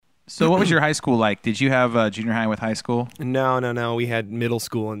So what was your high school like? Did you have junior high with high school? No. We had middle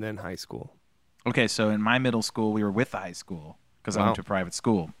school and then high school. Okay, so in my middle school, we were with the high school because I went to a private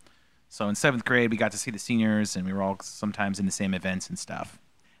school. So in 7th grade, we got to see the seniors, and we were all sometimes in the same events and stuff.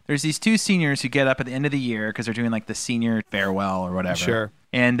 There's these 2 seniors who get up at the end of the year because they're doing like the senior farewell or whatever. Sure.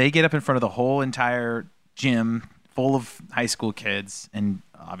 And they get up in front of the whole entire gym full of high school kids, and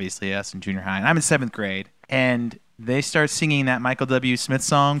obviously us in junior high. And I'm in 7th grade. And they start singing that Michael W. Smith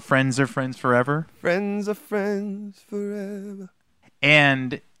song, Friends Are Friends Forever. Friends are friends forever.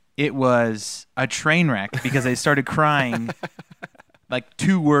 And it was a train wreck because they started crying like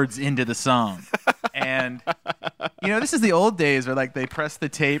 2 words into the song. And, this is the old days where like they press the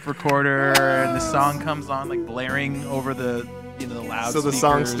tape recorder and the song comes on like blaring over the, the loudspeakers. So the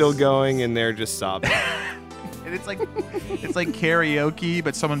song's still going and they're just sobbing. And it's like karaoke,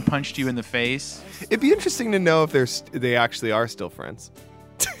 but someone punched you in the face. It'd be interesting to know if they actually are still friends.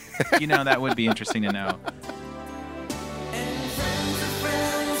 That would be interesting to know.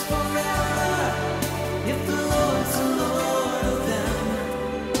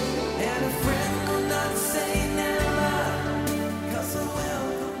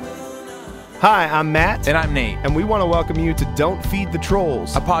 Hi, I'm Matt. And I'm Nate. And we want to welcome you to Don't Feed the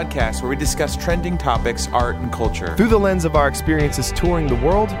Trolls, a podcast where we discuss trending topics, art, and culture through the lens of our experiences touring the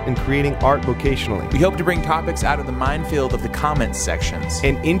world and creating art vocationally. We hope to bring topics out of the minefield of the comments sections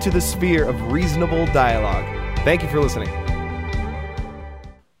and into the sphere of reasonable dialogue. Thank you for listening.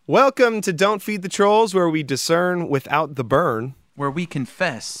 Welcome to Don't Feed the Trolls, where we discern without the burn. Where we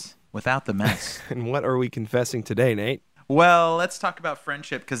confess without the mess. And what are we confessing today, Nate? Well, let's talk about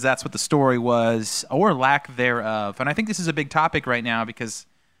friendship because that's what the story was, or lack thereof. And I think this is a big topic right now because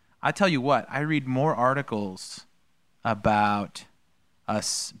I tell you what, I read more articles about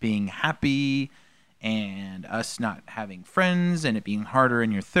us being happy and us not having friends and it being harder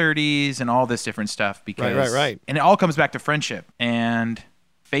in your 30s and all this different stuff. Because, Right. And it all comes back to friendship and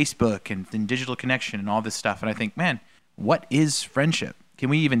Facebook and digital connection and all this stuff. And I think, man, what is friendship? Can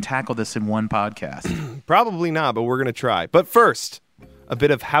we even tackle this in one podcast? Probably not, but we're going to try. But first, a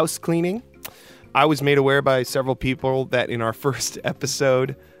bit of house cleaning. I was made aware by several people that in our first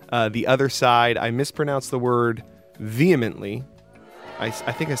episode, The Other Side, I mispronounced the word vehemently. I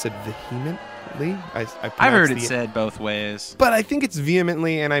think I said vehemently. I heard it said both ways. But I think it's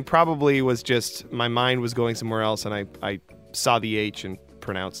vehemently, and I probably was just, my mind was going somewhere else, and I saw the H and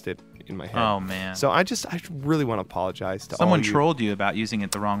pronounced it in my head. Oh, man. So I really want to apologize to all Someone you. trolled you about using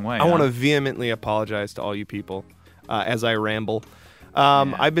it the wrong way. I want to vehemently apologize to all you people as I ramble.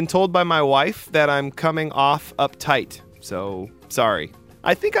 I've been told by my wife that I'm coming off uptight. So sorry.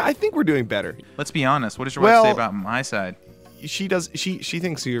 I think we're doing better. Let's be honest. What does your wife say about my side? She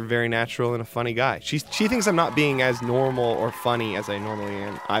thinks you're very natural and a funny guy. She thinks I'm not being as normal or funny as I normally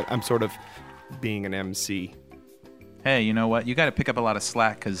am. I'm sort of being an MC. Hey, you know what? You got to pick up a lot of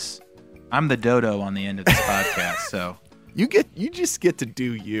slack because I'm the dodo on the end of this podcast, so you just get to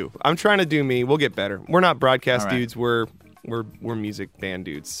do you. I'm trying to do me. We'll get better. We're not broadcast dudes. We're music band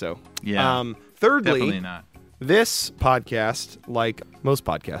dudes. So yeah. Thirdly, definitely not. This podcast, like most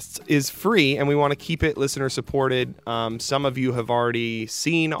podcasts, is free, and we want to keep it listener supported. Some of you have already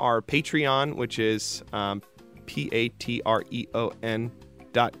seen our Patreon, which is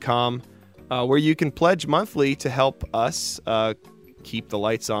patreon.com, where you can pledge monthly to help us keep the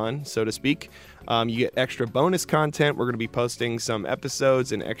lights on, so to speak. You get extra bonus content. We're going to be posting some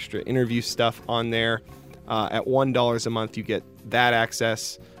episodes and extra interview stuff on there. At $1 a month, you get that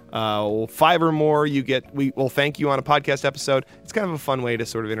access. $5 or more, we will thank you on a podcast episode. It's kind of a fun way to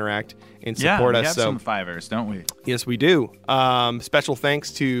sort of interact and support us. Yeah, we have some $5s, don't we? Yes, we do. Special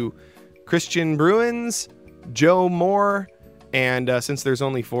thanks to Christian Bruins, Joe Moore, and since there's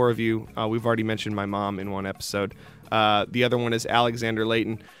only 4 of you, we've already mentioned my mom in one episode. The other one is Alexander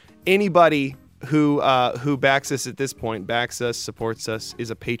Layton. Anybody who backs us at this point, backs us, supports us,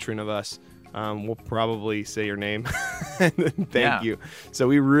 is a patron of us. We'll probably say your name. Thank you. So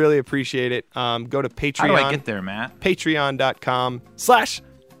we really appreciate it. Go to Patreon. How do I get there, Matt?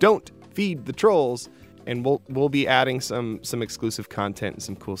 Patreon.com/Don'tFeedTheTrolls, and we'll be adding some exclusive content and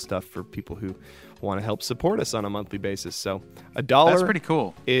some cool stuff for people who want to help support us on a monthly basis. So $1 That's pretty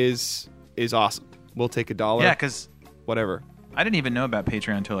cool. is awesome. We'll take $1. Yeah, because whatever. I didn't even know about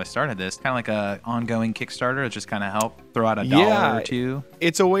Patreon until I started this. Kind of like a ongoing Kickstarter. It just kind of help throw out $1 or $2.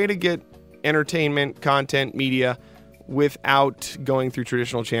 It's a way to get entertainment, content, media without going through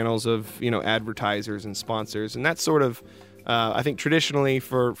traditional channels of, advertisers and sponsors. And that's sort of, I think traditionally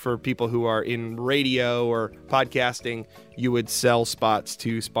for people who are in radio or podcasting, you would sell spots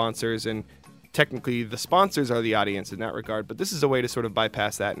to sponsors. And technically the sponsors are the audience in that regard, but this is a way to sort of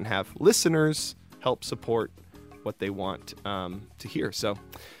bypass that and have listeners help support what they want to hear. So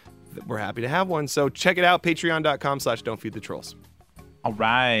we're happy to have one. So check it out, patreon.com/don'tfeedthetrolls. All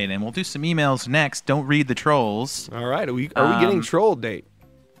right, and we'll do some emails next. Don't read the trolls. All right, are we getting trolled, Nate?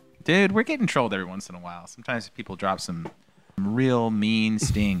 Dude, we're getting trolled every once in a while. Sometimes people drop some real mean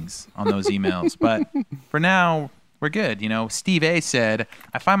stings on those emails. But for now, we're good. You know, Steve A said,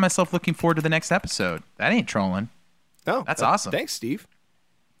 I find myself looking forward to the next episode. That ain't trolling. Oh, That's awesome. Thanks, Steve.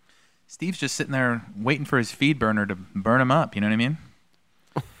 Steve's just sitting there waiting for his feed burner to burn him up. You know what I mean?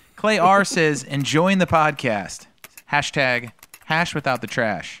 Clay R says, enjoying the podcast. Hashtag hash without the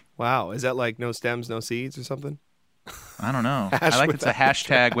trash. Wow, is that like no stems, no seeds or something? I don't know. Hash I like it's a without-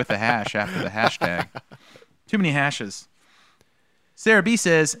 hashtag with a hash after the hashtag. Too many hashes. Sarah B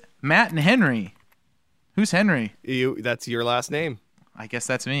says, Matt and Henry. Who's Henry? That's your last name. I guess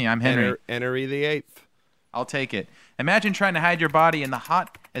that's me. I'm Henry. Henry the Eighth. I'll take it. Imagine trying to hide your body in the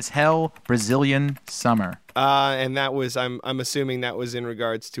hot as hell Brazilian summer. And that was I'm assuming that was in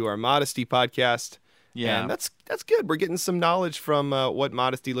regards to our modesty podcast. Yeah. And that's good. We're getting some knowledge from what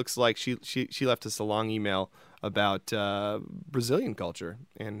modesty looks like. She left us a long email about Brazilian culture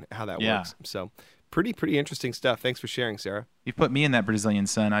and how that Yeah. works. So pretty interesting stuff. Thanks for sharing, Sarah. You put me in that Brazilian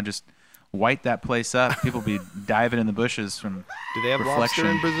sun, I just white that place up. People be diving in the bushes from Do they have reflection. lobster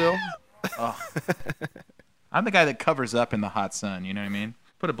in Brazil? I'm the guy that covers up in the hot sun, you know what I mean?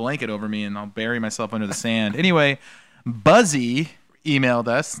 Put a blanket over me and I'll bury myself under the sand. Anyway, Buzzy emailed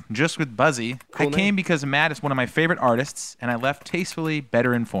us, just with Buzzy. Cool I name. came because Matt is one of my favorite artists, and I left tastefully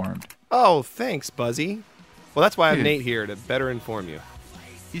better informed. Oh, thanks, Buzzy. Well, that's why I have Dude. Nate here to better inform you.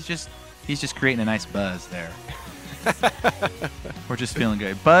 He's just creating a nice buzz there. We're just feeling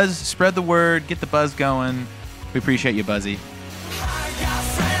good. Buzz, spread the word, get the buzz going. We appreciate you, Buzzy. I got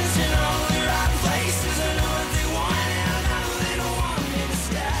friends in all the right places. I know what they want and I know they don't want me to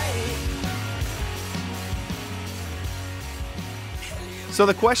stay. So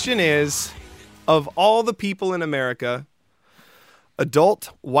the question is, of all the people in America,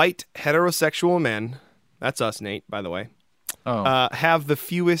 adult, white, heterosexual men, that's us, Nate, by the way, Oh, have the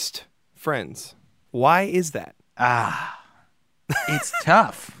fewest friends. Why is that? it's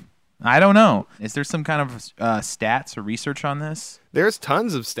tough. I don't know. Is there some kind of stats or research on this? There's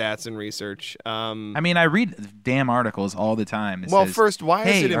tons of stats and research. I mean, I read damn articles all the time. That Well, says, first, why is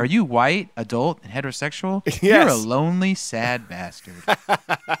hey, it im- are you white, adult, and heterosexual? Yes. You're a lonely, sad bastard.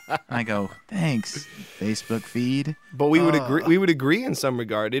 And I go, thanks, Facebook feed. But we would agree. We would agree in some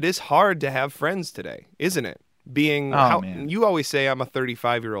regard. It is hard to have friends today, isn't it? Being Man. you always say I'm a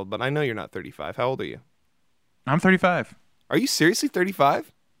 35-year-old, but I know you're not 35. How old are you? I'm 35. Are you seriously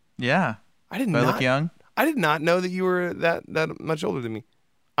 35? Yeah. I did Do not I look young? I did not know that you were that much older than me.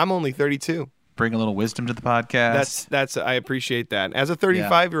 I'm only 32. Bring a little wisdom to the podcast. That's I appreciate that. As a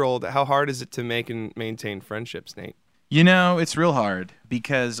 35-year-old, how hard is it to make and maintain friendships, Nate? You know, it's real hard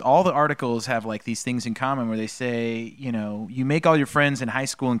because all the articles have like these things in common where they say, you know, you make all your friends in high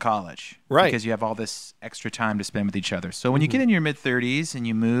school and college. Right. Because you have all this extra time to spend with each other. So when you get in your mid-30s and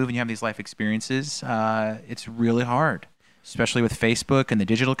you move and you have these life experiences, it's really hard, especially with Facebook and the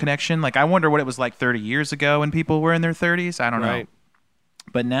digital connection. Like, I wonder what it was like 30 years ago when people were in their 30s. I don't know. Right.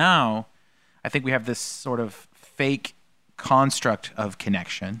 But now I think we have this sort of fake construct of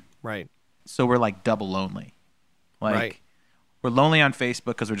connection. Right. So we're like double lonely. Like Right. we're lonely on Facebook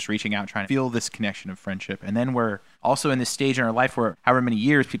because we're just reaching out, trying to feel this connection of friendship. And then we're also in this stage in our life where however many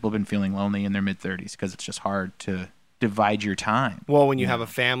years people have been feeling lonely in their mid-30s because it's just hard to divide your time. Well, when you have a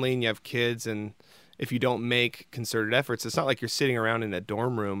family and you have kids, and if you don't make concerted efforts, it's not like you're sitting around in a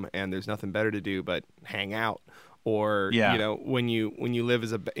dorm room and there's nothing better to do but hang out. Or Yeah. you know, when you live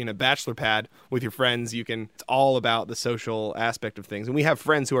in a bachelor pad with your friends, it's all about the social aspect of things. And we have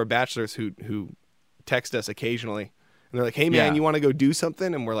friends who are bachelors who text us occasionally, and they're like, "Hey man, Yeah. you want to go do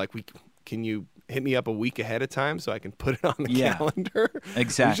something?" And we're like, "Can you hit me up a week ahead of time so I can put it on the Yeah. calendar?"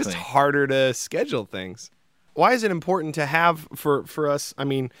 Exactly. It's just harder to schedule things. Why is it important to have for us? I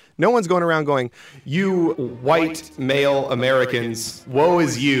mean, no one's going around going, "You white male Americans, woe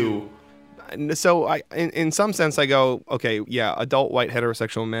is you." So in some sense, I go, okay, yeah, adult white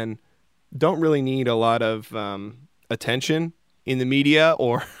heterosexual men don't really need a lot of attention in the media,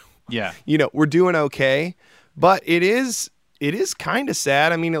 or Yeah. you know, we're doing okay. But it is kind of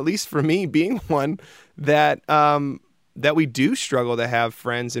sad. I mean, at least for me, being one that we do struggle to have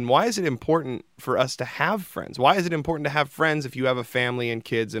friends. And why is it important for us to have friends? Why is it important to have friends if you have a family and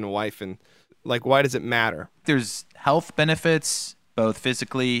kids and a wife? And like, why does it matter? There's health benefits, both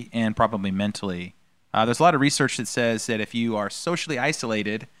physically and probably mentally. There's a lot of research that says that if you are socially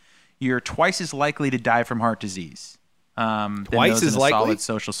isolated, you're twice as likely to die from heart disease. Than Twice those as in a likely? solid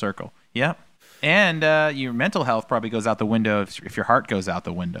social circle. Yep. And your mental health probably goes out the window if your heart goes out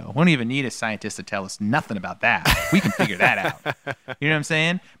the window. We don't even need a scientist to tell us nothing about that. We can figure that out. You know what I'm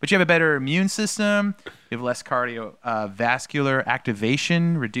saying? But you have a better immune system. You have less cardiovascular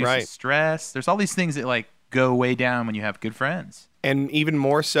activation, reduces Right. stress. There's all these things that like go way down when you have good friends. And even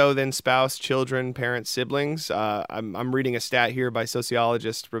more so than spouse, children, parents, siblings. I'm reading a stat here by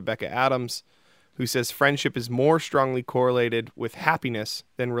sociologist Rebecca Adams, who says friendship is more strongly correlated with happiness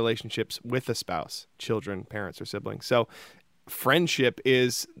than relationships with a spouse, children, parents, or siblings. So friendship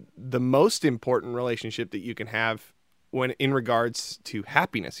is the most important relationship that you can have when in regards to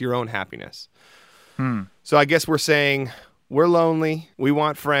happiness, your own happiness. So I guess we're saying we're lonely, we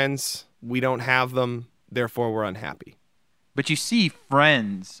want friends, we don't have them, therefore we're unhappy. But you see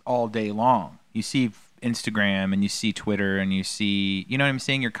friends all day long. You see Instagram and you see Twitter and you see, you know what I'm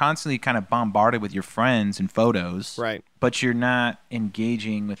saying? You're constantly kind of bombarded with your friends and photos. Right. But you're not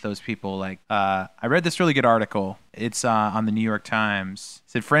engaging with those people. Like, I read this really good article. It's on the New York Times.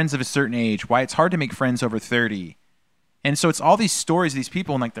 It said, friends of a certain age, why it's hard to make friends over 30. And so it's all these stories of these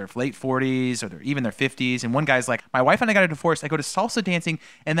people in like their late 40s or even their 50s. And one guy's like, my wife and I got a divorce. I go to salsa dancing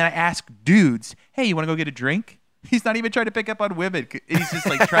and then I ask dudes, hey, you want to go get a drink? He's not even trying to pick up on women. He's just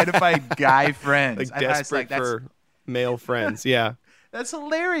like trying to find guy friends. Like I thought it's desperate that's, for male friends. Yeah. that's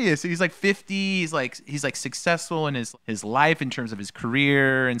hilarious. He's like 50. He's like successful in his life in terms of his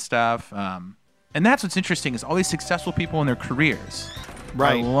career and stuff. And that's what's interesting is all these successful people in their careers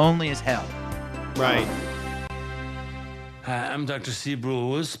Right. are lonely as hell. Right. Hi, I'm Dr.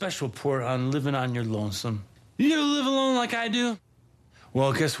 Seabrule with a special report on living on your lonesome. You ever live alone like I do?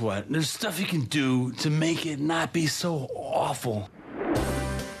 Well, guess what? There's stuff you can do to make it not be so awful.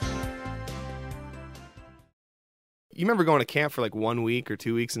 You remember going to camp for like 1 week or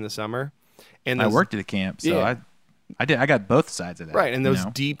 2 weeks in the summer? And I those- worked at a camp, so Yeah. I got both sides of that. Right, and you those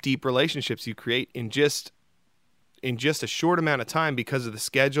know? deep relationships you create in just a short amount of time because of the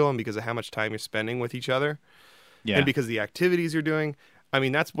schedule and because of how much time you're spending with each other. Yeah. And because of the activities you're doing. I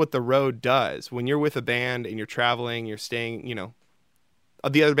mean, that's what the road does. When you're with a band and you're traveling, you're staying,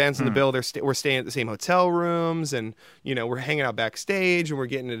 the other bands in the bill, we're staying at the same hotel rooms and, we're hanging out backstage and we're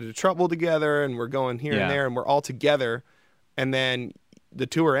getting into trouble together and we're going here Yeah. and there and we're all together. And then the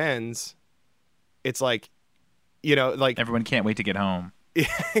tour ends. It's like, like Everyone can't wait to get home.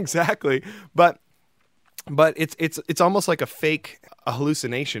 exactly. But it's almost like a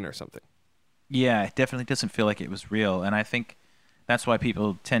hallucination or something. Yeah, it definitely doesn't feel like it was real. And I think that's why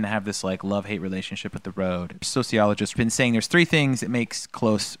people tend to have this like love-hate relationship with the road. Sociologists have been saying there's three things that makes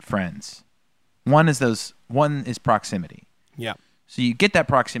close friends. One is proximity. Yeah. So you get that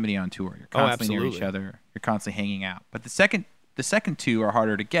proximity on tour. You're Oh, constantly near each absolutely. other. You're constantly hanging out. But the second two are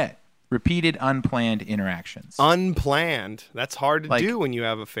harder to get. Repeated unplanned interactions. Unplanned. That's hard to Like- do when you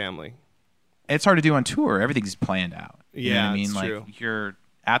have a family. It's hard to do on tour. Everything's planned out. You know what Yeah, I mean? it's Like true. you're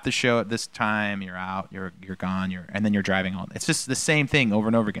at the show at this time, you're out, you're gone, and then you're driving on. It's just the same thing over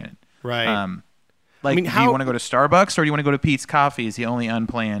and over again. Right. Like, mean, do how- you want to go to Starbucks or do you want to go to Pete's Coffee? Is the only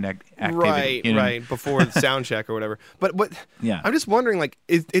unplanned activity. Right, you know? right. Before the sound check or whatever. But Yeah. I'm just wondering, like,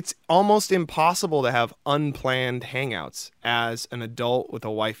 it's almost impossible to have unplanned hangouts as an adult with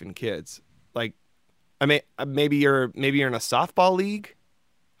a wife and kids. Like, maybe you're in a softball league.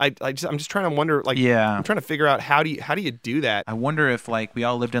 I'm just trying to wonder, like, Yeah. I'm trying to figure out how do you do that? I wonder if like we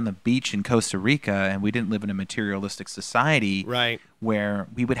all lived on the beach in Costa Rica and we didn't live in a materialistic society, Right. where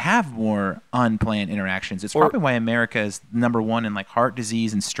we would have more unplanned interactions. It's Or- probably why America is number one in like heart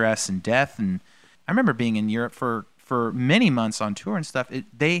disease and stress and death. And I remember being in Europe for many months on tour and stuff.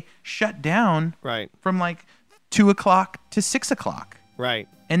 They shut down Right. from like 2 o'clock to 6 o'clock, Right.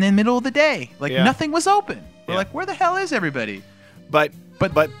 and then middle of the day, like Yeah. nothing was open. We're Yeah. like, where the hell is everybody? But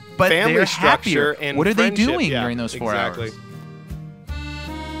family they're structure happier. and What are they friendship, doing yeah, during those 4 exactly. hours?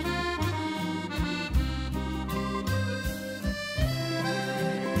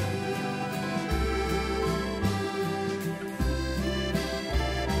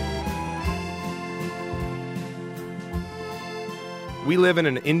 We live in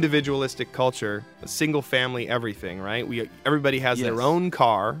an individualistic culture, a single family everything, right? Everybody has Yes. their own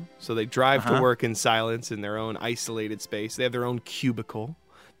car, so they drive to Uh-huh. work in silence in their own isolated space. They have their own cubicle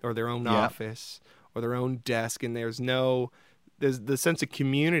or their own Yep. office or their own desk, and there's the sense of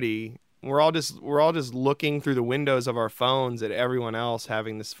community. We're all just looking through the windows of our phones at everyone else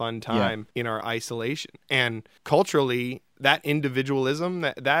having this fun time in our isolation. And culturally, that individualism,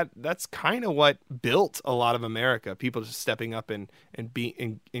 that's kind of what built a lot of America. People just stepping up and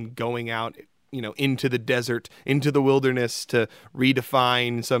going out into the desert, into the wilderness to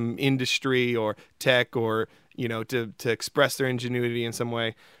redefine some industry or tech or, to express their ingenuity in some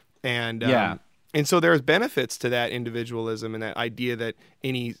way. And and so there's benefits to that individualism and that idea that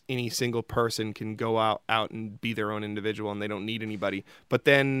any single person can go out and be their own individual and they don't need anybody. But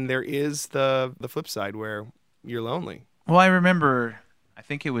then there is the flip side where you're lonely. Well, I remember, I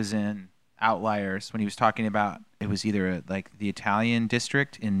think it was in Outliers when he was talking about, it was either like the Italian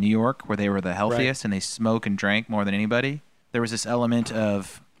district in New York where they were the healthiest and they smoke and drank more than anybody. There was this element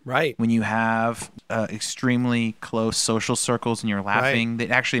of when you have extremely close social circles and you're laughing,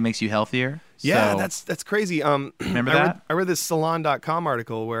 that actually makes you healthier. Yeah, so, that's crazy. Remember that? I read this Salon.com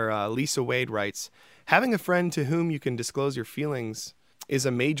article where Lisa Wade writes, having a friend to whom you can disclose your feelings is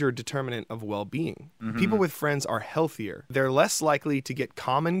a major determinant of well-being. Mm-hmm. People with friends are healthier. They're less likely to get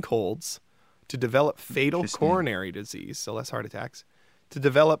common colds, to develop fatal coronary disease, so less heart attacks, to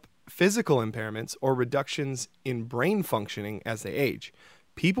develop physical impairments or reductions in brain functioning as they age.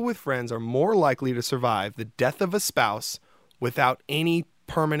 People with friends are more likely to survive the death of a spouse without any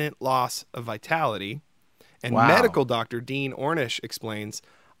permanent loss of vitality. And medical doctor Dean Ornish explains,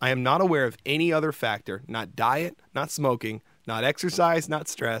 I am not aware of any other factor, not diet, not smoking, not exercise, not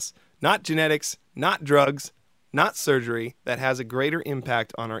stress, not genetics, not drugs, not surgery, that has a greater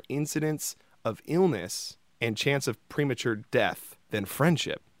impact on our incidence of illness and chance of premature death than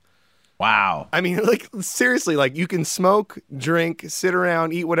friendship. Wow. I mean, like, seriously, like, you can smoke, drink, sit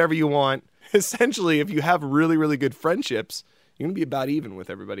around, eat whatever you want. Essentially, if you have really, really good friendships, you're going to be about even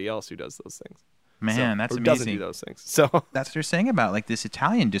with everybody else who does those things. Man, that's amazing. Doesn't do those things. So that's what they're saying about like this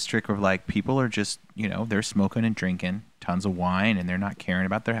Italian district where like people are just, they're smoking and drinking tons of wine and they're not caring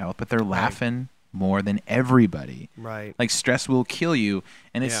about their health, but they're laughing more than everybody. Right. Like stress will kill you.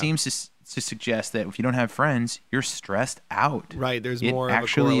 And it seems to suggest that if you don't have friends, you're stressed out. Right. There's it more of a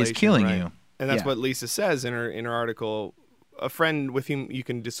actually is killing you. And that's what Lisa says in her article. A friend with whom you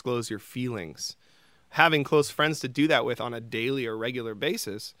can disclose your feelings. Having close friends to do that with on a daily or regular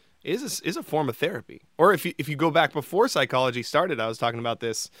basis is a form of therapy. Or if you go back before psychology started, I was talking about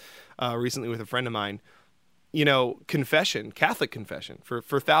this recently with a friend of mine. Confession, Catholic confession.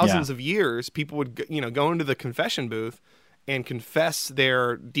 For thousands of years, people would go into the confession booth and confess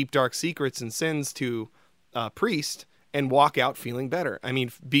their deep dark secrets and sins to a priest and walk out feeling better. I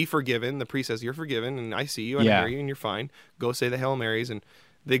mean, be forgiven. The priest says, you're forgiven, and I see you, and I hear you, and you're fine. Go say the Hail Marys, and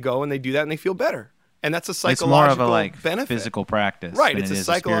they go and they do that, and they feel better. And that's a psychological benefit. It's more of a physical practice, right? Than It's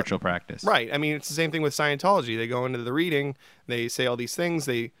a spiritual practice, right? I mean, it's the same thing with Scientology. They go into the reading, they say all these things,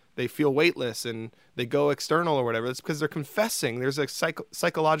 they feel weightless, and they go external or whatever. That's because they're confessing. There's a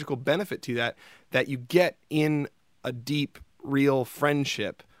psychological benefit to that you get in a deep, real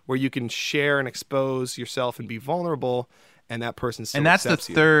friendship where you can share and expose yourself and be vulnerable, and that person still accepts you. And that's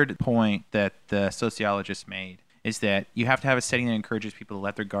the third point that the sociologist made, is that you have to have a setting that encourages people to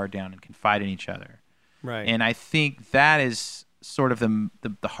let their guard down and confide in each other. Right. And I think that is sort of the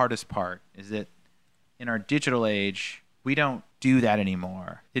hardest part, is that in our digital age, we don't do that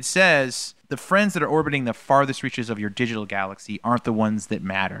anymore. It says the friends that are orbiting the farthest reaches of your digital galaxy aren't the ones that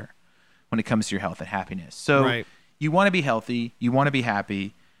matter when it comes to your health and happiness. So you want to be healthy, you want to be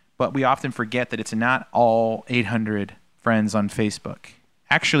happy, but we often forget that it's not all 800 friends on Facebook.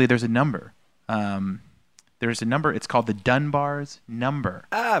 Actually, there's a number. It's called the Dunbar's number.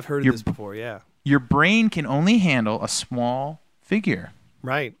 I've heard of this before, yeah. Your brain can only handle a small figure.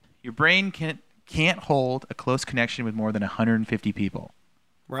 Right. Your brain can't hold a close connection with more than 150 people.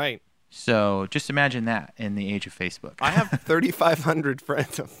 Right. So just imagine that in the age of Facebook. I have 3,500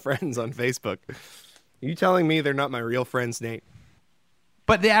 friends on Facebook. Are you telling me they're not my real friends, Nate?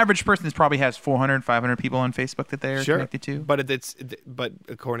 But the average person probably has 400, 500 people on Facebook that they're connected to. But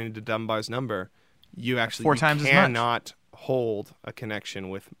according to Dunbar's number, you actually as cannot hold a connection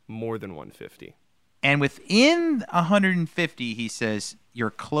with more than 150. And within 150, he says,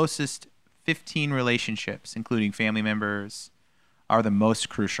 your closest 15 relationships, including family members, are the most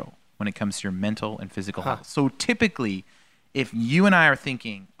crucial when it comes to your mental and physical health. So typically, if you and I are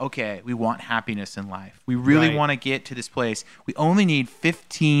thinking, okay, we want happiness in life, we really want to get to this place, we only need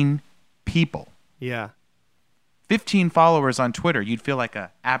 15 people. Yeah. 15 followers on Twitter, you'd feel like an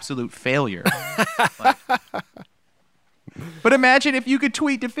absolute failure. But imagine if you could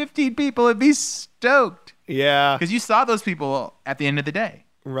tweet to 15 people and be stoked. Yeah. Because you saw those people at the end of the day.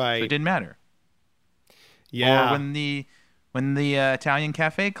 Right. So it didn't matter. Yeah. Or when the Italian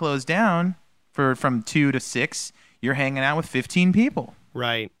cafe closed down from 2 to 6, you're hanging out with 15 people.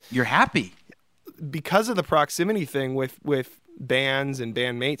 Right. You're happy. Because of the proximity thing with bands and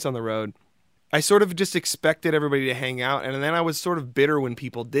bandmates on the road, I sort of just expected everybody to hang out, and then I was sort of bitter when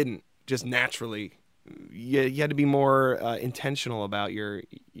people didn't. just naturally. You had to be more intentional about your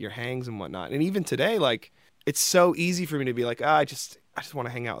hangs and whatnot. And even today, like, it's so easy for me to be like, I just want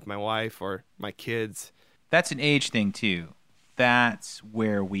to hang out with my wife or my kids. That's an age thing too. That's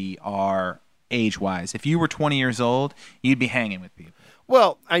where we are age-wise. If you were 20 years old, you'd be hanging with people.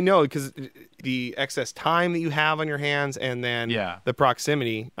 Well, I know, because the excess time that you have on your hands, and then the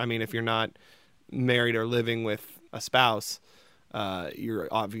proximity. I mean, if you're not married or living with a spouse, you're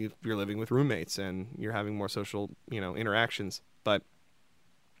living with roommates and you're having more social, interactions. But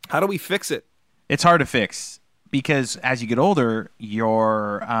how do we fix it? It's hard to fix because as you get older,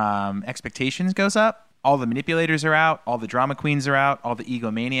 your expectations goes up. All the manipulators are out. All the drama queens are out. All the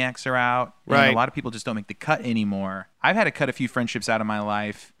egomaniacs are out. Right. And a lot of people just don't make the cut anymore. I've had to cut a few friendships out of my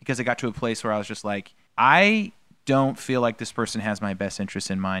life because I got to a place where I was just like, I don't feel like this person has my best interest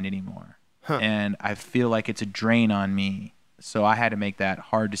in mind anymore. And I feel like it's a drain on me. So I had to make that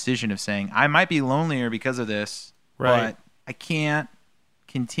hard decision of saying, I might be lonelier because of this, Right. but I can't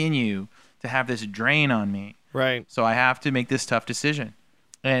continue to have this drain on me. Right. So I have to make this tough decision.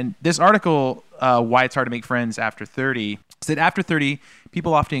 And this article, Why It's Hard to Make Friends After 30, said after 30,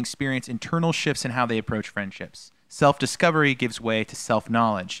 people often experience internal shifts in how they approach friendships. Self-discovery gives way to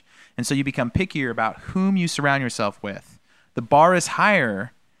self-knowledge. And so you become pickier about whom you surround yourself with. The bar is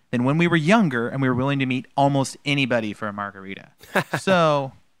higher than when we were younger and we were willing to meet almost anybody for a margarita.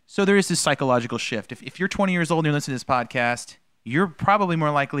 So there is this psychological shift. If you're 20 years old and you're listening to this podcast, you're probably more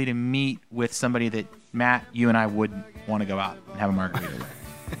likely to meet with somebody that Matt, you and I wouldn't want to go out and have a margarita with.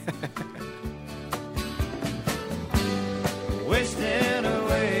 Wasting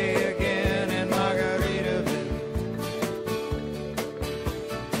away again in Margaritaville,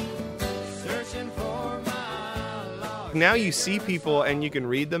 searching for my lost. Now you see people and you can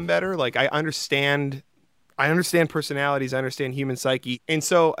read them better. Like, I understand personalities, I understand human psyche. And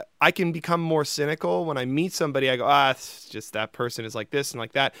so I can become more cynical when I meet somebody. I go, it's just that person is like this and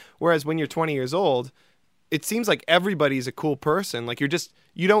like that. Whereas when you're 20 years old, it seems like everybody's a cool person. Like, you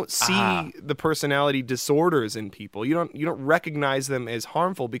don't see the personality disorders in people. You don't recognize them as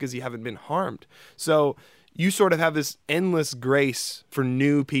harmful because you haven't been harmed. So you sort of have this endless grace for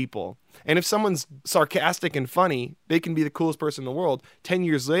new people. And if someone's sarcastic and funny, they can be the coolest person in the world. 10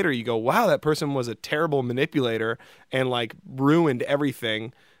 years later, you go, wow, that person was a terrible manipulator and like ruined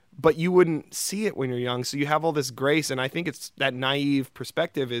everything. But you wouldn't see it when you're young. So you have all this grace. And I think it's that naive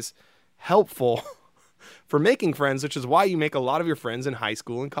perspective is helpful for making friends, which is why you make a lot of your friends in high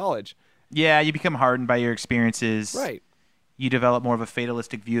school and college. Yeah, you become hardened by your experiences. Right. You develop more of a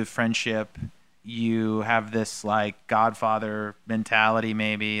fatalistic view of friendship. You have this like Godfather mentality,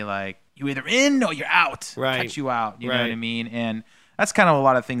 maybe like you either in or you're out. Right. Cut you out. You know Right. what I mean? And that's kind of a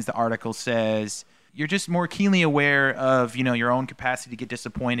lot of things the article says. You're just more keenly aware of, your own capacity to get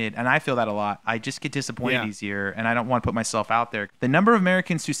disappointed. And I feel that a lot. I just get disappointed easier, and I don't want to put myself out there. The number of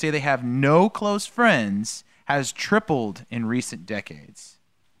Americans who say they have no close friends has tripled in recent decades.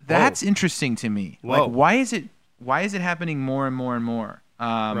 That's interesting to me. Whoa. Like, why is it happening more and more and more?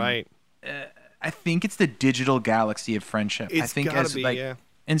 Right. I think it's the digital galaxy of friendship. I It's think gotta be,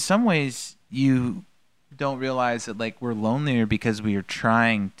 in some ways you don't realize that like we're lonelier because we are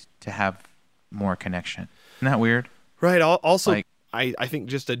trying to have more connection. Isn't that weird? Right. Also, Like- I think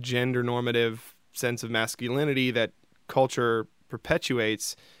just a gender normative sense of masculinity that culture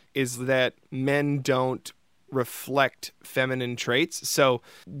perpetuates is that men don't reflect feminine traits. So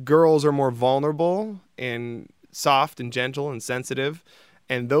girls are more vulnerable and soft and gentle and sensitive,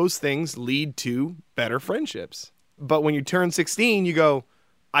 and those things lead to better friendships. But when you turn 16, you go,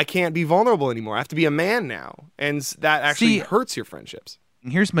 I can't be vulnerable anymore. I have to be a man now. And that actually See- hurts your friendships.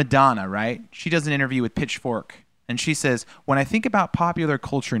 And here's Madonna, right? She does an interview with Pitchfork, and she says, when I think about popular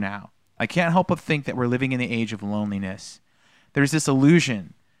culture now, I can't help but think that we're living in the age of loneliness. There's this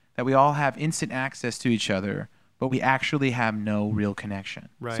illusion that we all have instant access to each other, but we actually have no real connection.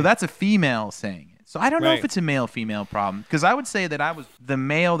 Right. So that's a female saying it. So I don't know if Right. it's a male-female problem, because I would say that I was the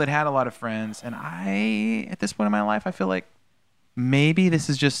male that had a lot of friends, and at this point in my life, I feel like maybe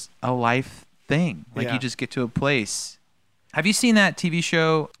this is just a life thing. Like Yeah. you just get to a place. Have you seen that TV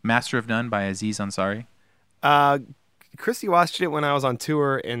show Master of None by Aziz Ansari? Christy watched it when I was on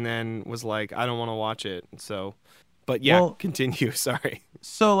tour and then was like, I don't want to watch it. So, but yeah, Well- continue. Sorry.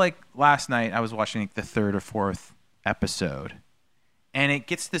 So like last night I was watching like the third or fourth episode, and it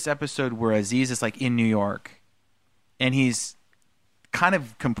gets to this episode where Aziz is like in New York and he's kind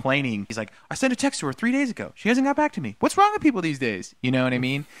of complaining. He's like, I sent a text to her 3 days ago. She hasn't got back to me. What's wrong with people these days? You know what I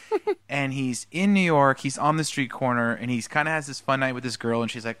mean? And he's in New York. He's on the street corner, and he's kind of has this fun night with this girl,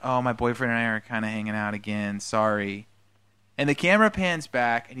 and she's like, oh, my boyfriend and I are kind of hanging out again. Sorry. And the camera pans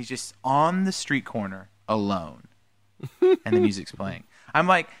back, and he's just on the street corner alone. And the music's playing. I'm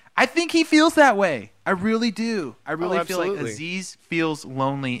like, I think he feels that way. I really do. I really feel like absolutely. Aziz feels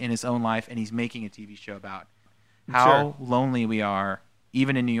lonely in his own life, and he's making a TV show about how lonely we are,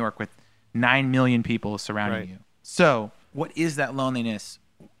 even in New York with 9 million people surrounding Right. you. So, what is that loneliness?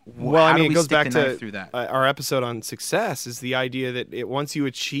 Well, How I do mean, we it goes stick back the knife to through that? our episode on success is the idea that once you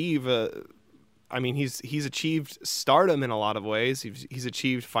achieve I mean, he's achieved stardom in a lot of ways. He's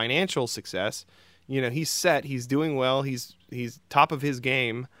achieved financial success. You know, he's set. He's doing well. He's top of his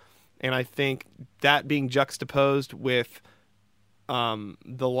game, and I think that being juxtaposed with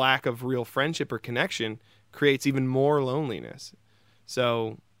the lack of real friendship or connection creates even more loneliness.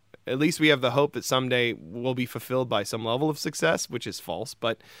 So at least we have the hope that someday we'll be fulfilled by some level of success, which is false.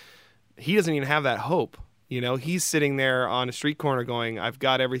 But he doesn't even have that hope. You know, he's sitting there on a street corner going, I've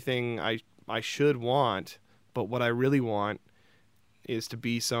got everything I should want, but what I really want is to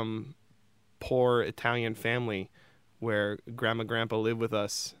be some poor Italian family where grandma, grandpa live with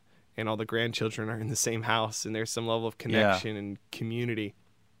us and all the grandchildren are in the same house and there's some level of connection and community.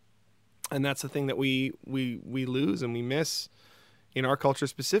 And that's the thing that we lose and we miss in our culture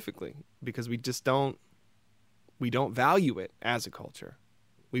specifically, because we just don't value it as a culture.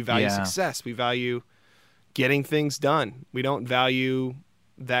 We value success. We value getting things done. We don't value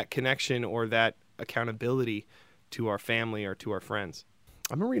that connection or that accountability to our family or to our friends.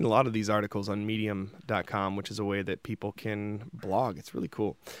 I've been reading a lot of these articles on medium.com, which is a way that people can blog. It's really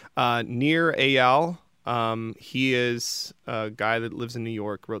cool. Nir Eyal, he is a guy that lives in New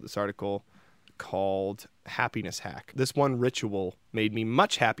York, wrote this article called Happiness Hack. This one ritual made me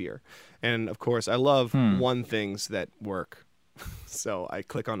much happier. And of course, I love one things that work. So I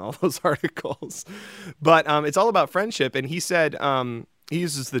click on all those articles. But it's all about friendship. And he said, he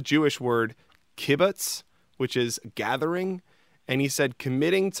uses the Jewish word kibbutz, which is gathering. And he said,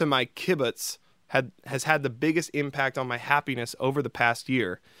 committing to my kibbutz has had the biggest impact on my happiness over the past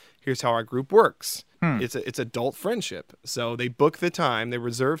year. Here's how our group works. It's adult friendship. So they book the time. They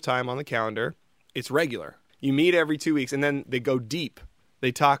reserve time on the calendar. It's regular. You meet every 2 weeks, and then they go deep.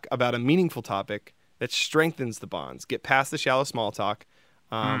 They talk about a meaningful topic that strengthens the bonds. Get past the shallow small talk.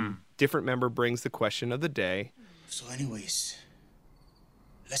 Different member brings the question of the day. So anyways,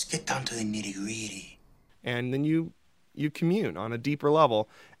 let's get down to the nitty-gritty. And then you commune on a deeper level.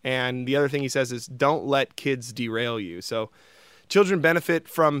 And the other thing he says is don't let kids derail you. So children benefit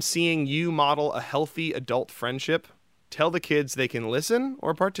from seeing you model a healthy adult friendship. Tell the kids they can listen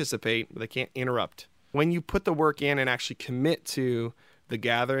or participate, but they can't interrupt. When you put the work in and actually commit to the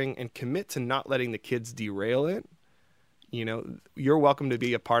gathering and commit to not letting the kids derail it, you know, you're welcome to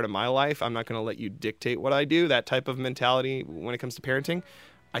be a part of my life. I'm not going to let you dictate what I do. That type of mentality when it comes to parenting,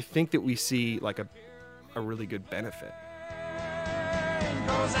 I think that we see like a really good benefit.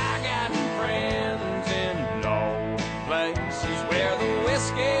 'Cause I got friends in low places where the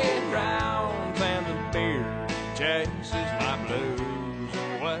whiskey drowns and the beer chases my blues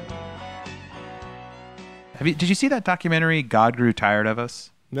away. Did you see that documentary, God Grew Tired of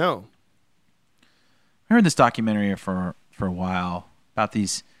Us? No. I heard this documentary for a while about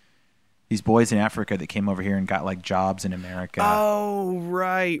these boys in Africa that came over here and got like jobs in America. Oh,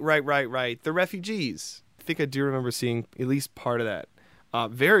 right. The refugees. I think I do remember seeing at least part of that.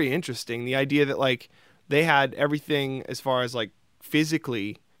 Very interesting. The idea that like they had everything as far as like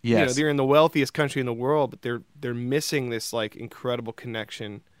physically. Yes. You know, they're in the wealthiest country in the world, but they're missing this like incredible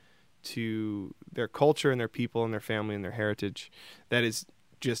connection to their culture and their people and their family and their heritage that is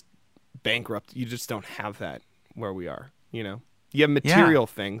just bankrupt. You just don't have that where we are, you know. You have material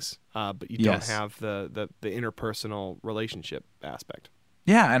things, but you don't have the interpersonal relationship aspect.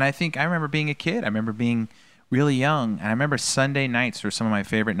 Yeah, and I think I remember being a kid. I remember being really young, and I remember Sunday nights were some of my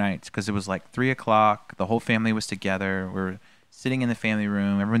favorite nights because it was like 3 o'clock. The whole family was together. We're sitting in the family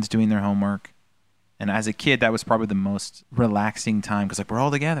room. Everyone's doing their homework. And as a kid, that was probably the most relaxing time because like we're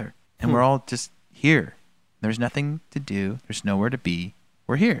all together and we're all just here. There's nothing to do. There's nowhere to be.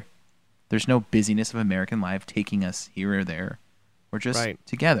 We're here. There's no busyness of American life taking us here or there. We're just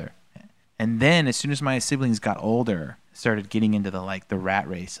together. And then as soon as my siblings got older, started getting into the rat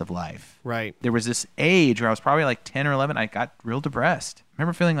race of life. Right. There was this age where I was probably like 10 or 11. I got real depressed. I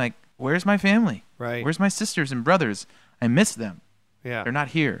remember feeling like, where's my family? Right. Where's my sisters and brothers? I miss them. Yeah. They're not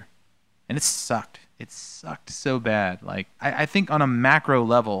here. And it sucked. It sucked so bad. Like, I think on a macro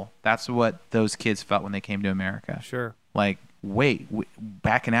level, that's what those kids felt when they came to America. Sure. Like, wait,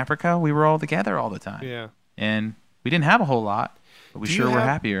 back in Africa, we were all together all the time. Yeah. And we didn't have a whole lot, but we sure were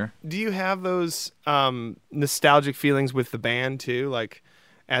happier. Do you have those nostalgic feelings with the band too? Like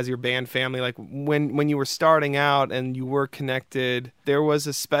as your band family, like when you were starting out and you were connected, there was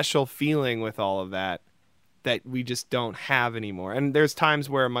a special feeling with all of that we just don't have anymore. And there's times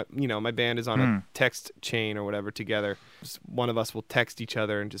where my band is on a text chain or whatever together. One of us will text each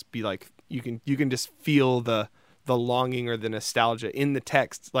other and just be like, you can just feel the longing or the nostalgia in the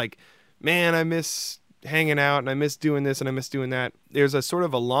text. Like, man, I miss hanging out and I miss doing this and I miss doing that. There's a sort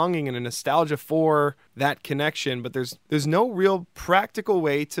of a longing and a nostalgia for that connection, but there's no real practical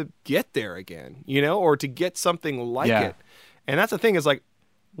way to get there again, or to get something like it. And that's the thing, is like,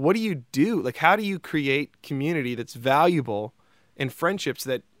 what do you do? Like, how do you create community that's valuable and friendships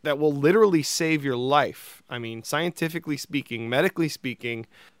that will literally save your life? I mean, scientifically speaking, medically speaking,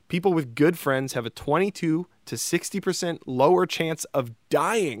 people with good friends have a 22 to 60% lower chance of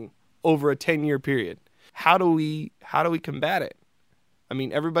dying over a 10-year period. How do we combat it? I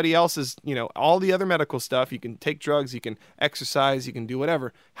mean, everybody else is, all the other medical stuff, you can take drugs, you can exercise, you can do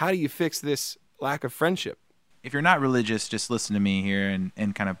whatever. How do you fix this lack of friendship? If you're not religious, just listen to me here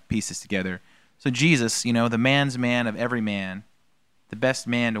and kind of piece this together. So Jesus, the man's man of every man, the best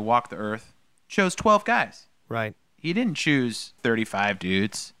man to walk the earth, chose 12 guys. Right. He didn't choose 35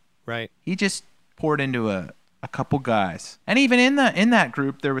 dudes. Right. He just poured into a couple guys. And even in that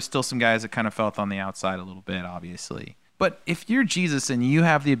group, there was still some guys that kind of felt on the outside a little bit, obviously. But if you're Jesus and you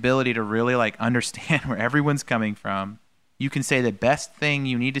have the ability to really understand where everyone's coming from, you can say the best thing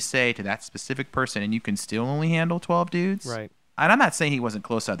you need to say to that specific person, and you can still only handle 12 dudes. Right. And I'm not saying he wasn't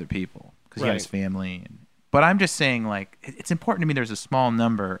close to other people because he had his family. But I'm just saying, it's important to me there's a small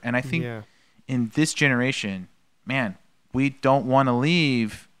number. And I think in this generation, man, we don't want to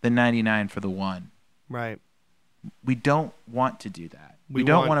leave the 99 for the one. Right. We don't want to do that. We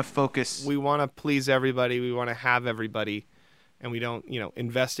don't want to focus. We want to please everybody. We want to have everybody. And we don't,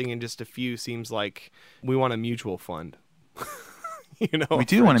 investing in just a few seems like we want a mutual fund. We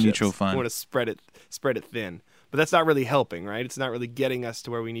do want a mutual fund. We want to spread it thin. But that's not really helping, right? It's not really getting us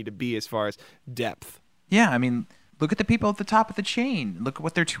to where we need to be as far as depth. Yeah, I mean, look at the people at the top of the chain. Look at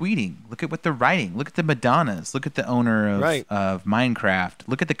what they're tweeting. Look at what they're writing. Look at the Madonnas. Look at the owner of Minecraft.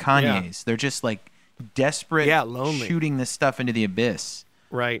 Look at the Kanyes. Yeah. They're just desperate, lonely, shooting this stuff into the abyss.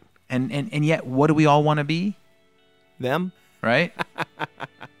 Right. And yet, what do we all want to be? Them. Right.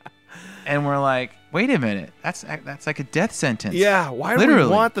 And we're like, wait a minute, that's like a death sentence. Yeah. Why do we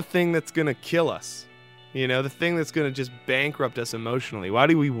want the thing that's gonna kill us? The thing that's gonna just bankrupt us emotionally. Why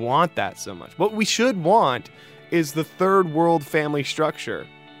do we want that so much? What we should want is the third world family structure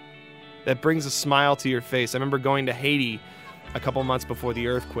that brings a smile to your face. I remember going to Haiti a couple months before the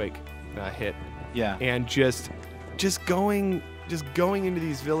earthquake hit. Yeah. And just going into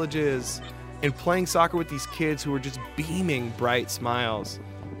these villages and playing soccer with these kids who were just beaming bright smiles,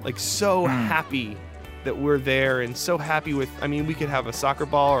 so happy that we're there, and so happy with, we could have a soccer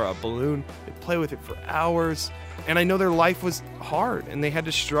ball or a balloon, they'd play with it for hours. And I know their life was hard, and they had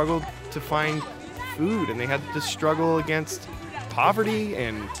to struggle to find food, and they had to struggle against poverty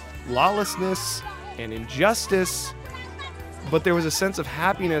and lawlessness and injustice. But there was a sense of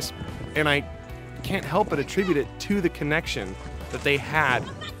happiness, and I can't help but attribute it to the connection that they had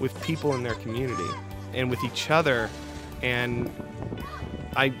with people in their community and with each other. And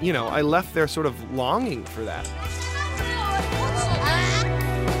I left there sort of longing for that.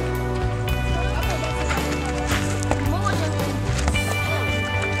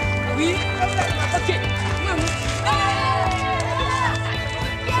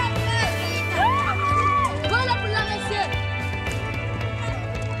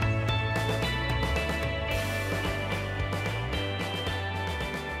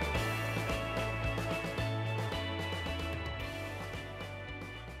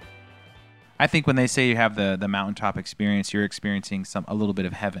 I think when they say you have the mountaintop experience, you're experiencing a little bit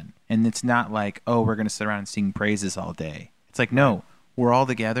of heaven. And it's not like, oh, we're going to sit around and sing praises all day. It's like, no, we're all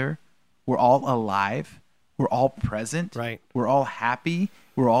together. We're all alive. We're all present. Right. We're all happy.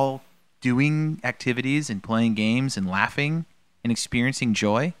 We're all doing activities and playing games and laughing and experiencing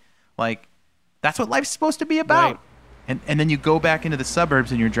joy. That's what life's supposed to be about. Right. And then you go back into the suburbs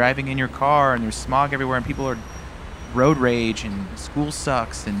and you're driving in your car and there's smog everywhere and people are road rage and school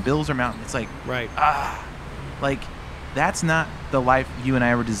sucks and bills are mounting. It's that's not the life you and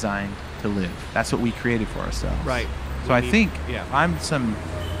I were designed to live. That's what we created for ourselves. Right. So if I'm some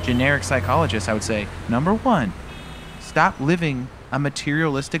generic psychologist, I would say, number one, stop living a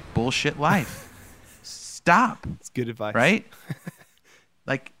materialistic bullshit life. Stop. It's good advice. Right?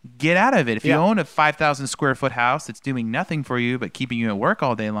 Get out of it. If you own a 5,000 square foot house that's doing nothing for you but keeping you at work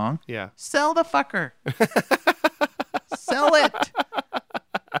all day long, sell the fucker. Sell it.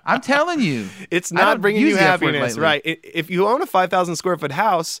 I'm telling you. It's I not don't bringing use you the F word happiness, lately. right? If you own a 5,000 square foot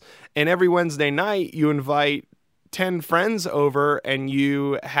house and every Wednesday night you invite 10 friends over and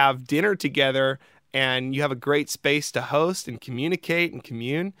you have dinner together and you have a great space to host and communicate and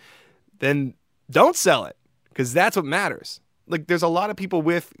commune, then don't sell it, because that's what matters. Like, there's a lot of people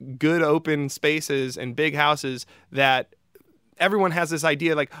with good open spaces and big houses that everyone has this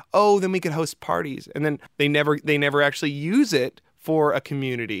idea like, oh, then we could host parties, and then they never actually use it for a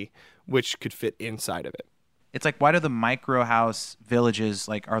community which could fit inside of it. It's like, why do the micro house villages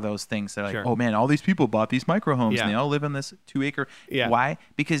are those things? They're like, Sure. oh man, all these people bought these micro homes Yeah. and they all live in this 2-acre. Yeah. Why?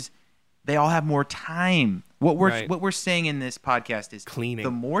 Because they all have more time. What Right. we're saying in this podcast is Cleaning.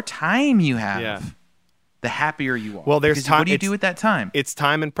 the more time you have, Yeah. the happier you are. Well, there's Because time- What do you it's- do with that time? It's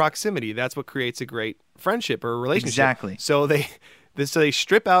time and proximity. That's what creates a great friendship or a relationship. Exactly. So they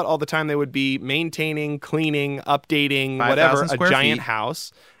strip out all the time they would be maintaining, cleaning, updating, 5,000 whatever, a square giant feet.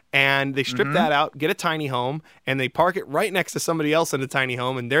 house. And they strip that out, get a tiny home, and they park it right next to somebody else in a tiny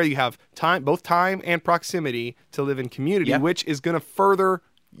home. And there you have both time and proximity to live in community, Yep. which is going to further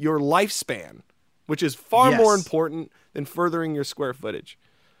your lifespan, which is far Yes. more important than furthering your square footage.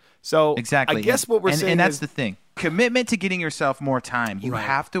 So Exactly. I guess what we're saying and that's is, the thing. Commitment to getting yourself more time. You Right.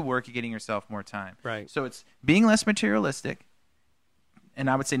 have to work at getting yourself more time. Right. So it's being less materialistic. And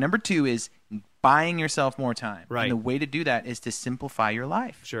I would say number 2 is buying yourself more time. Right. And the way to do that is to simplify your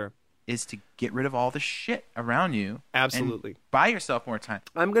life. sure. Is to get rid of all the shit around you. Absolutely. And buy yourself more time.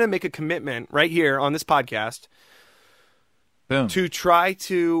 I'm going to make a commitment right here on this podcast Boom. to try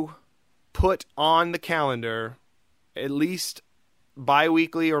to put on the calendar, at least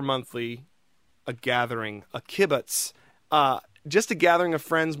bi-weekly or monthly, a gathering, a kibbutz, just a gathering of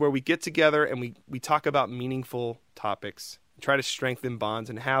friends where we get together and we talk about meaningful topics, try to strengthen bonds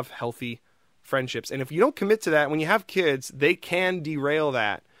and have healthy friendships. And if you don't commit to that, when you have kids, they can derail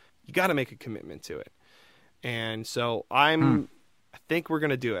that. You got to make a commitment to it. And so I think we're going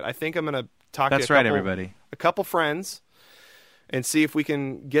to do it. I think I'm going to talk That's to right, everybody. a couple friends and see if we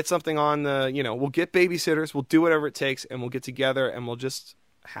can get something on we'll get babysitters, we'll do whatever it takes, and we'll get together and we'll just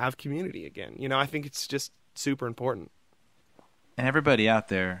have community again. I think it's just super important. And everybody out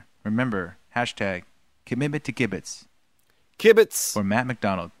there, remember, #commitment to kibbutz Kibbutz, or Matt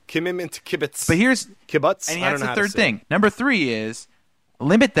McDonald. commitment to kibbutz. But here's kibbutz. And I don't that's know the how to third say thing. it. Number 3 is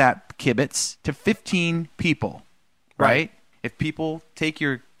limit that kibbutz to 15 people, right? Right. If people take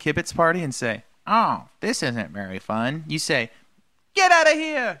your kibbutz party and say, oh, this isn't very fun, you say, get out of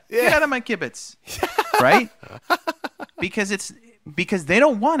here. Get Yeah. out of my kibbutz. Right? Because they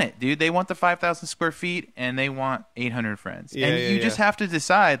don't want it, dude. They want the 5,000 square feet and they want 800 friends. Yeah, and yeah, you yeah. just have to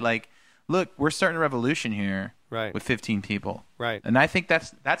decide, look, we're starting a revolution here Right. with 15 people. Right. And I think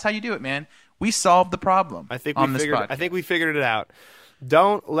that's how you do it, man. We solved the problem I think on we this figured. podcast. I think we figured it out.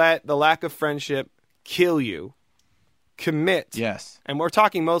 Don't let the lack of friendship kill you. Commit. Yes. And we're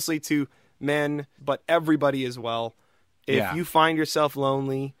talking mostly to men, but everybody as well. If Yeah. you find yourself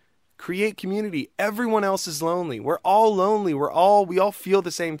lonely, create community. Everyone else is lonely. We're all lonely. We all feel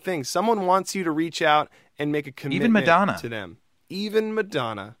the same thing. Someone wants you to reach out and make a commitment Madonna. to them. Even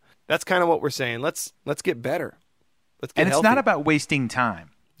Madonna. That's kind of what we're saying. Let's get better. Let's get And it's healthy. not about wasting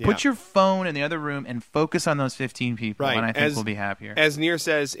time. Yeah. Put your phone in the other room and focus on those 15 people, Right. and I think we'll be happier. As Nir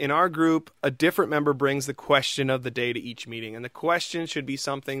says, in our group, a different member brings the question of the day to each meeting. And the question should be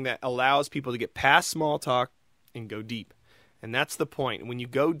something that allows people to get past small talk and go deep. And that's the point. When you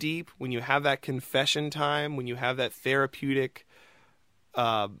go deep, when you have that confession time, when you have that therapeutic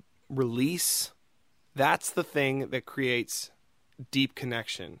release, that's the thing that creates deep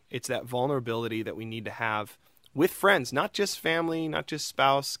connection. It's that vulnerability that we need to have with friends, not just family, not just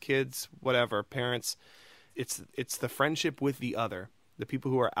spouse, kids, whatever, parents. It's the friendship with the other, the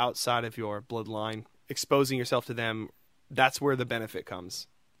people who are outside of your bloodline, exposing yourself to them. That's where the benefit comes,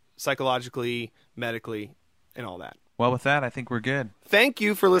 psychologically, medically, and all that. Well, with that, I think we're good. Thank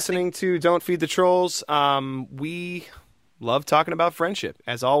you for listening to Don't Feed the Trolls. We love talking about friendship.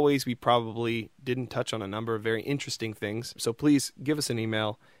 As always, we probably didn't touch on a number of very interesting things. So please give us an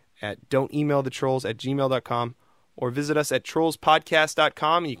email at don'temailthetrolls@gmail.com or visit us at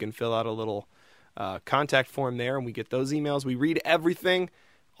trollspodcast.com. You can fill out a little contact form there, and we get those emails. We read everything.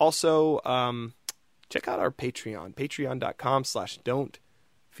 Also, check out our Patreon,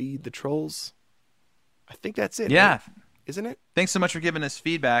 patreon.com/don'tfeedthetrolls. I think that's it. Yeah. right? Isn't it? Thanks so much for giving us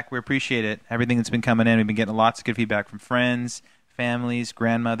feedback. We appreciate it. Everything that's been coming in, we've been getting lots of good feedback from friends, families,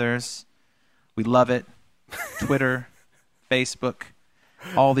 grandmothers. We love it. Twitter, Facebook,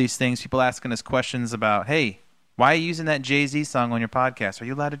 all these things. People asking us questions about, hey, why are you using that Jay-Z song on your podcast? Are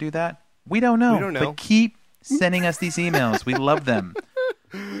you allowed to do that? We don't know. We don't know. But keep sending us these emails. We love them.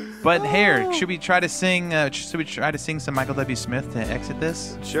 But here, should we try to sing? Should we try to sing some Michael W. Smith to exit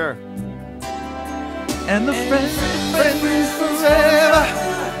this? Sure. And the friends forever,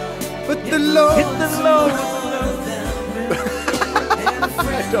 but the Lord hit the low.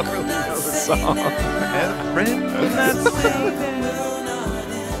 I don't really know the song. And a friend will not say